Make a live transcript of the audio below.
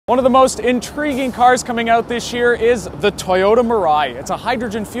One of the most intriguing cars coming out this year is the Toyota Mirai. It's a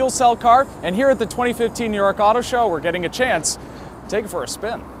hydrogen fuel cell car, and here at the 2015 New York Auto Show, we're getting a chance to take it for a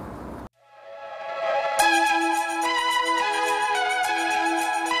spin.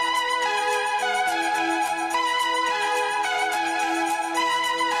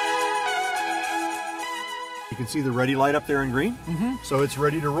 You can see the ready light up there in green. So it's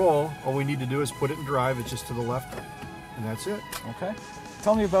ready to roll. All we need to do is put it in drive. It's just to the left, and that's it. Okay.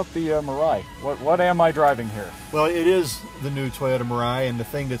 Tell me about the Mirai. What am I driving here? Well, it is the new Toyota Mirai, and the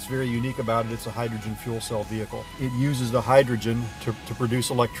thing that's very unique about it, it's a hydrogen fuel cell vehicle. It uses the hydrogen to produce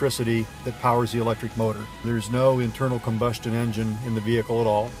electricity that powers the electric motor. There's no internal combustion engine in the vehicle at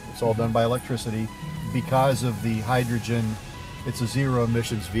all. It's all done by electricity. Because of the hydrogen, it's a zero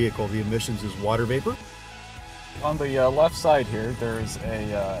emissions vehicle. The emissions is water vapor. On the left side here, there's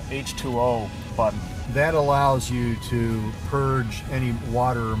a H2O button. That allows you to purge any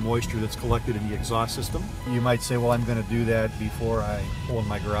water or moisture that's collected in the exhaust system. You might say, well, I'm going to do that before I pull in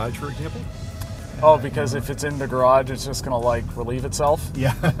my garage, for example. Oh, because if it's in the garage, it's just going to like relieve itself?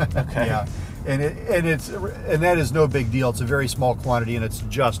 Yeah. Okay. Yeah. And that is no big deal. It's a very small quantity, and it's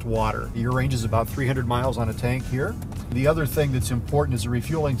just water. Your range is about 300 miles on a tank here. The other thing that's important is the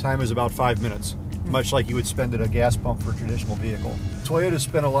refueling time is about 5 minutes. Much like you would spend at a gas pump for a traditional vehicle. Toyota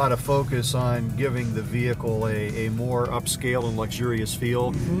spent a lot of focus on giving the vehicle a more upscale and luxurious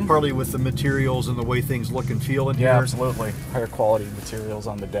feel, partly with the materials and the way things look and feel in here. Yeah, absolutely. Higher quality materials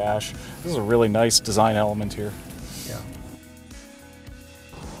on the dash. This is a really nice design element here. Yeah.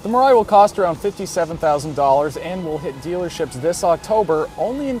 The Mirai will cost around $57,000 and will hit dealerships this October,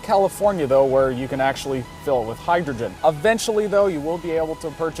 only in California though, where you can actually fill it with hydrogen. Eventually though, you will be able to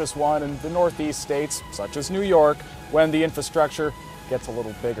purchase one in the Northeast states, such as New York, when the infrastructure gets a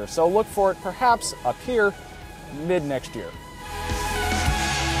little bigger. So look for it perhaps up here mid next year.